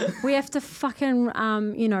 right? So we have to fucking,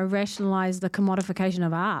 rationalise the commodification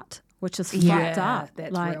of art, which is fucked up.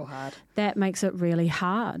 That's real hard. That makes it really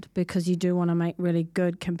hard, because you do want to make really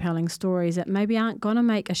good, compelling stories that maybe aren't going to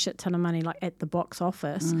make a shit ton of money, like at the box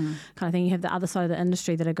office kind of thing. You have the other side of the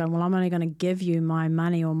industry that are going, well, I'm only going to give you my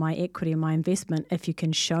money or my equity or my investment if you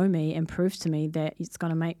can show me and prove to me that it's going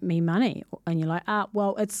to make me money. And you're like,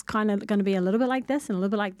 well, it's kind of going to be a little bit like this and a little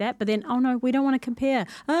bit like that. But then, oh no, we don't want to compare.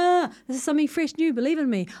 This is something fresh, new, believe in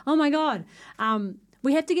me. Oh my God.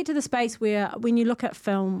 We have to get to the space where when you look at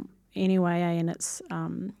film, anyway, and its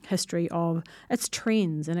history of its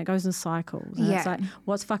trends, and it goes in cycles. And it's like,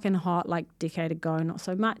 what's fucking hot like decade ago, not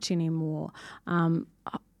so much anymore.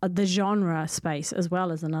 The genre space as well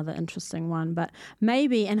is another interesting one. But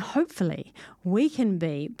maybe and hopefully we can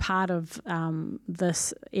be part of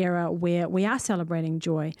this era where we are celebrating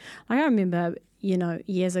joy. Like I remember,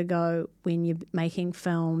 years ago when you're making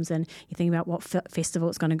films and you think about what festival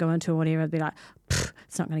it's going to go into or whatever, it'd be like,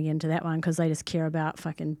 it's not going to get into that one because they just care about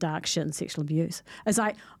fucking dark shit and sexual abuse. It's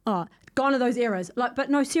like, gone are those eras. Like, but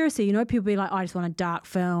no, seriously, people be like, I just want a dark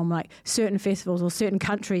film. Like certain festivals or certain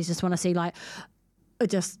countries just want to see like,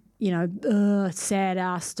 just, sad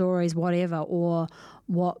ass stories, whatever, or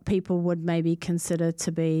what people would maybe consider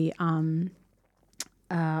to be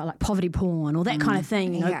like poverty porn or that kind of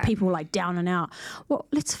thing, people like down and out. Well,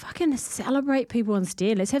 let's fucking celebrate people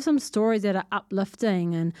instead. Let's have some stories that are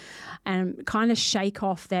uplifting and kind of shake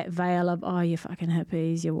off that veil of, oh, you're fucking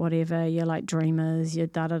hippies, you're whatever, you're like dreamers, you're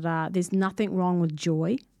da-da-da. There's nothing wrong with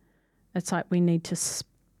joy. It's like we need to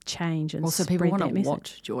change and also spread people want that to message.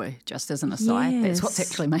 watch joy, just as an aside. That's what's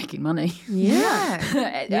actually making money. Yeah.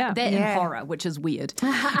 And horror, which is weird.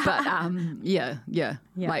 But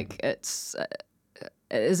like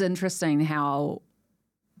it is interesting how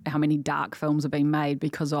many dark films are being made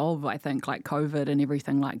because of, I think, like COVID and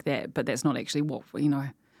everything like that. But that's not actually what,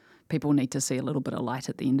 people need to see a little bit of light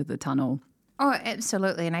at the end of the tunnel. Oh,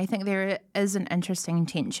 absolutely. And I think there is an interesting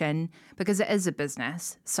tension because it is a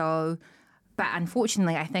business. So, but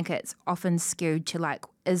unfortunately, I think it's often skewed to like,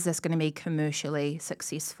 is this going to be commercially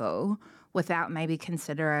successful without maybe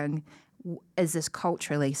considering, is this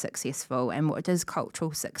culturally successful and what does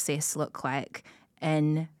cultural success look like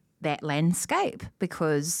in that landscape?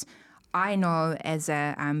 Because I know as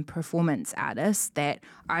a performance artist that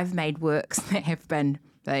I've made works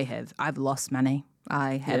that I've lost money.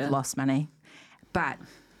 I have lost money. But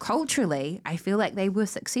culturally, I feel like they were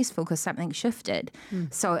successful because something shifted.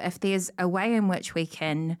 So if there's a way in which we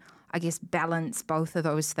can, I guess, balance both of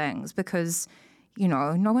those things, because,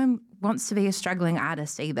 no one wants to be a struggling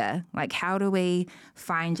artist either. Like, how do we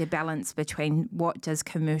find a balance between what does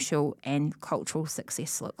commercial and cultural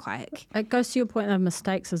success look like? It goes to your point of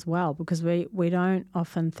mistakes as well, because we don't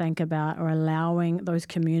often think about or allowing those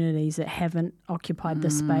communities that haven't occupied the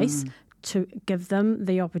space to give them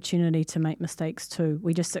the opportunity to make mistakes too.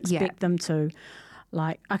 We just expect them to,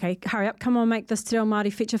 like, okay, hurry up, come on, make this Te Reo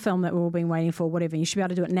Māori feature film that we've all been waiting for, whatever. You should be able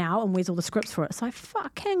to do it now, and where's all the scripts for it? It's like,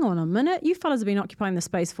 fuck, hang on a minute. You fellas have been occupying the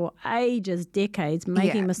space for ages, decades,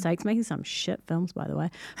 making mistakes, making some shit films, by the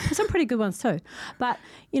way. Some pretty good ones too. But,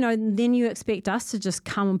 then you expect us to just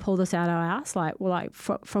come and pull this out our ass,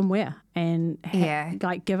 from where? And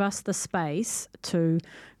give us the space to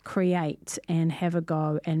create and have a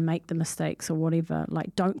go and make the mistakes or whatever.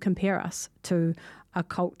 Like, don't compare us to a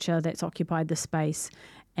culture that's occupied the space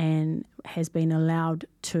and has been allowed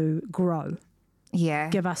to grow. Yeah.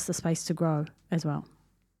 Give us the space to grow as well.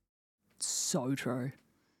 So true.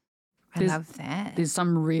 I love that. There's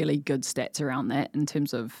some really good stats around that in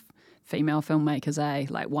terms of female filmmakers,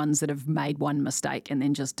 like ones that have made one mistake and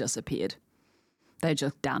then just disappeared. They're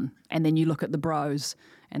just done. And then you look at the bros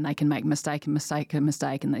and they can make mistake and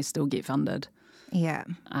they still get funded. Yeah.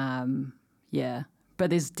 But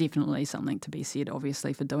there's definitely something to be said,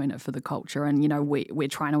 obviously, for doing it for the culture. And, we're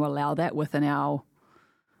trying to allow that within our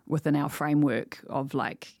framework of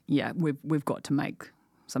we've got to make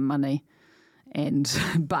some money.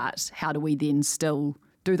 But how do we then still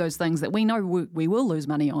do those things that we know we will lose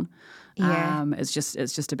money on. Yeah. It's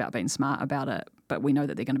just about being smart about it, but we know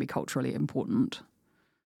that they're going to be culturally important.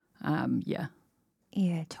 Yeah,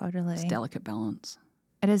 totally. it's a delicate balance.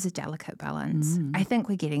 It is a delicate balance. I think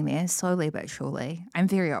we're getting there slowly but surely. I'm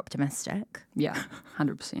very optimistic. Yeah,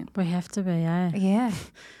 100%. We have to be, eh? Yeah.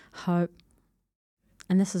 Hope.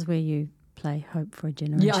 And this is where you play Hope for a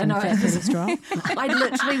Generation. Yeah, I know. Fat Pretty Strong. I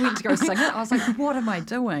literally went to go sing it. I was like, what am I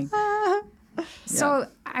doing? So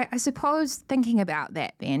I suppose thinking about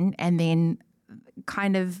that then, and then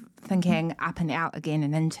kind of thinking up and out again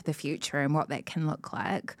and into the future and what that can look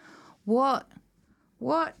like, what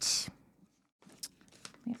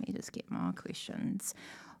let me just get more questions.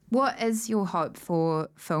 What is your hope for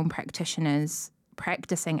film practitioners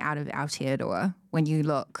practicing out of Aotearoa when you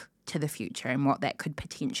look to the future and what that could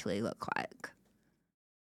potentially look like?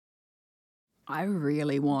 I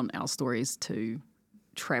really want our stories to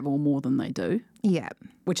travel more than they do. Yeah.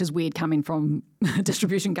 Which is weird coming from a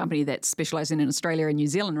distribution company that's specialising in Australia and New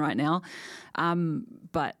Zealand right now.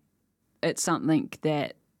 But it's something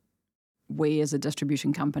that we as a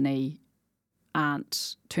distribution company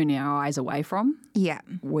aren't turning our eyes away from. Yeah.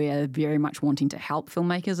 We're very much wanting to help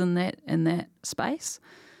filmmakers in that space.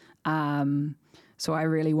 So I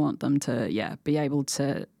really want them to, be able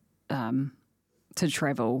to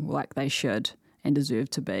travel like they should and deserve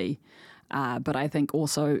to be. But I think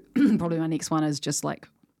also probably my next one is just like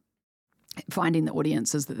finding the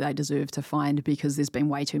audiences that they deserve to find, because there's been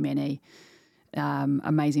way too many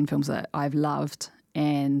amazing films that I've loved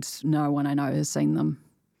and no one I know has seen them.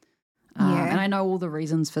 And I know all the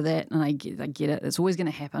reasons for that, and I get it. It's always going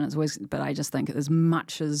to happen. But I just think as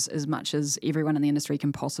much as everyone in the industry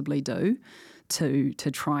can possibly do to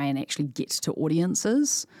try and actually get to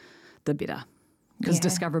audiences, the better. Because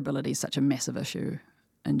discoverability is such a massive issue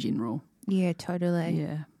in general. Yeah, totally.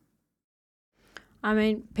 Yeah. I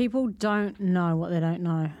mean, people don't know what they don't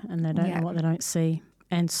know, and they don't know what they don't see.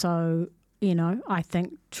 And so, I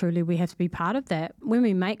think truly we have to be part of that. When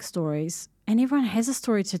we make stories, and everyone has a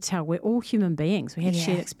story to tell. We're all human beings. We have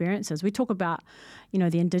shared experiences. We talk about,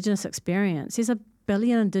 the Indigenous experience. There's 1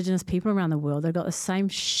 billion Indigenous people around the world. They've got the same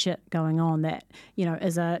shit going on that,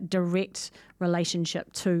 is a direct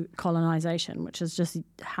relationship to colonisation, which is just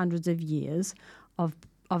hundreds of years of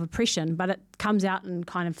oppression, but it comes out in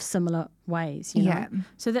kind of similar ways, you know.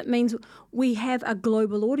 So that means we have a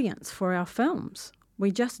global audience for our films.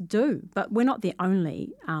 We just do, but we're not the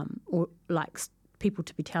only people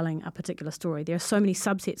to be telling a particular story. There are so many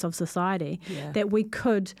subsets of society that we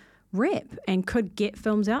could rep and could get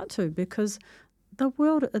films out to, because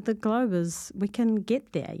the globe is, we can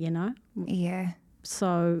get there, Yeah.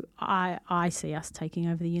 So I see us taking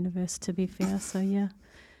over the universe, to be fair, so yeah.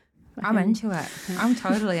 I'm into it. I'm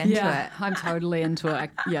totally into it. I'm totally into it.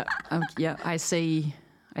 I see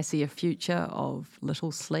a future of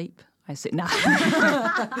little sleep. I see. No,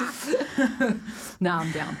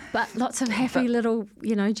 I'm down. But lots of happy little,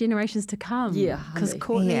 generations to come. Yeah, because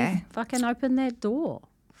Courtney fucking opened that door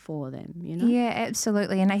for them. Yeah,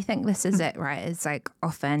 absolutely. And I think this is it, right? It's like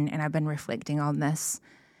often, and I've been reflecting on this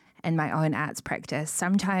in my own arts practice,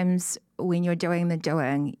 sometimes when you're doing the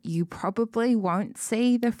doing, you probably won't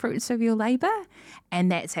see the fruits of your labour,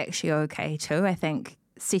 and that's actually okay too. I think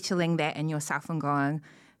settling that in yourself and going,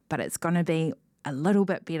 but it's going to be a little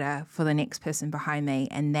bit better for the next person behind me,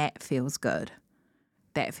 and that feels good.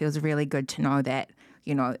 That feels really good to know that,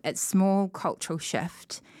 it's small cultural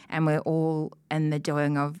shift, and we're all in the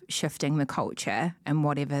doing of shifting the culture in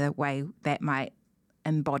whatever the way that might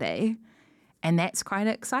embody. And that's quite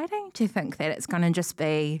exciting to think that it's going to just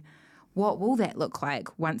be, what will that look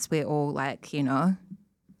like once we're all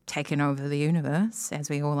taking over the universe, as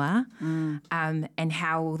we all are, and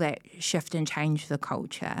how will that shift and change the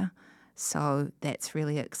culture? So that's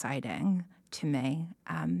really exciting to me.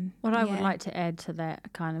 What I would like to add to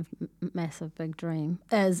that kind of massive big dream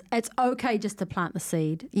is it's okay just to plant the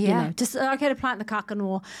seed. Just okay to plant the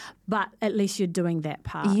kakanoa, but at least you're doing that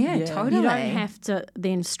part. Yeah, totally. You don't have to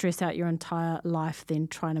then stress out your entire life then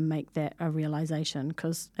trying to make that a realisation,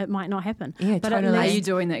 because it might not happen. Yeah, but totally. Are you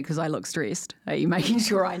doing that because I look stressed? Are you making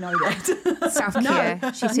sure I know that? Self-care.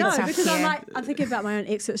 She said self-care. Because I'm thinking about my own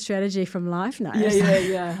exit strategy from life now.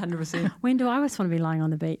 Yeah, 100%. When do I always want to be lying on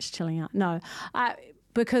the beach chilling out? No,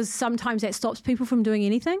 because sometimes that stops people from doing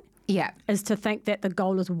anything. Yeah. Is to think that the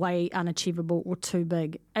goal is way unachievable or too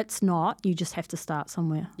big. It's not. You just have to start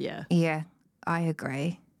somewhere. Yeah. Yeah, I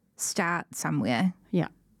agree. Start somewhere. Yeah.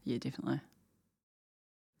 Yeah, definitely.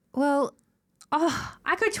 Well,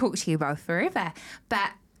 I could talk to you both forever,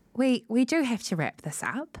 but we do have to wrap this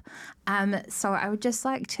up. So I would just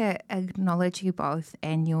like to acknowledge you both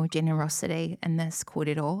and your generosity in this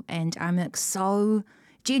kōrero, and I'm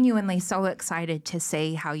genuinely so excited to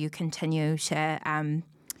see how you continue to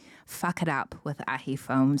fuck it up with Ahi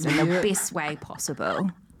Films in the best way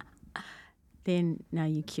possible. Then now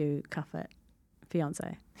you cue Cuff It,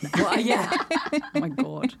 fiance. Well, yeah. Oh my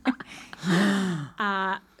God.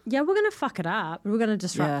 Yeah, we're going to fuck it up. We're going to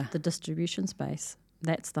disrupt the distribution space.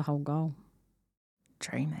 That's the whole goal.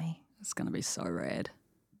 Dreamy. It's going to be so rad.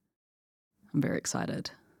 I'm very excited.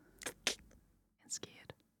 And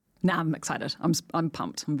scared. No, I'm excited. I'm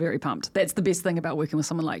pumped. I'm very pumped. That's the best thing about working with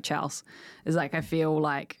someone like Charles, is like I feel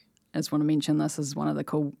like, I just want to mention this as one of the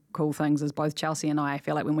cool things is both Chelsea and I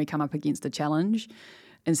feel like when we come up against a challenge,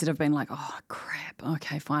 instead of being like, oh crap,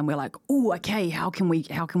 okay, fine, we're like, oh, okay, how can we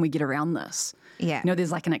get around this? Yeah. You know,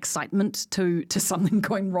 there's like an excitement to something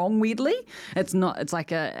going wrong weirdly. It's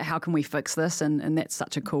like how can we fix this? And that's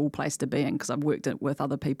such a cool place to be in, because I've worked with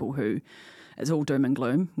other people who it's all doom and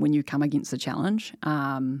gloom when you come against a challenge.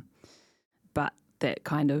 But that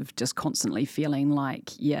kind of just constantly feeling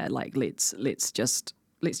like, yeah, like let's just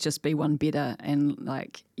be one better, and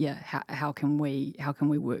like, yeah, how can we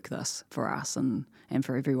work this for us and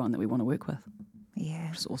for everyone that we want to work with? Yeah.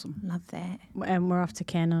 It's awesome. Love that. And we're off to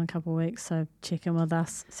Cannes in a couple of weeks, so check in with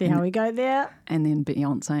us, see how we go there. And then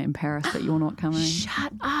Beyonce in Paris, but you're not coming.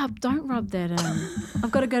 Shut up, don't rub that in.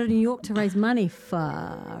 I've got to go to New York to raise money for...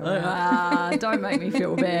 Don't make me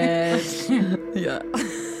feel bad. Yeah.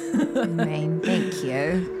 Thank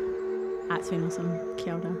you. It's been awesome.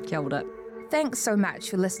 Kia ora. Kia ora. Thanks so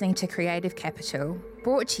much for listening to Creative Capital,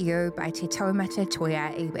 brought to you by Te Taumata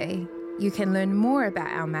Toia Iwi. You can learn more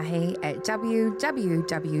about our mahi at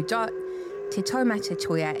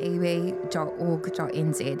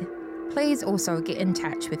www.tetaumatatoiaiwi.org.nz. Please also get in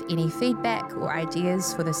touch with any feedback or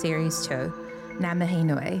ideas for the series too. Ngā mihi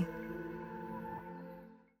nui.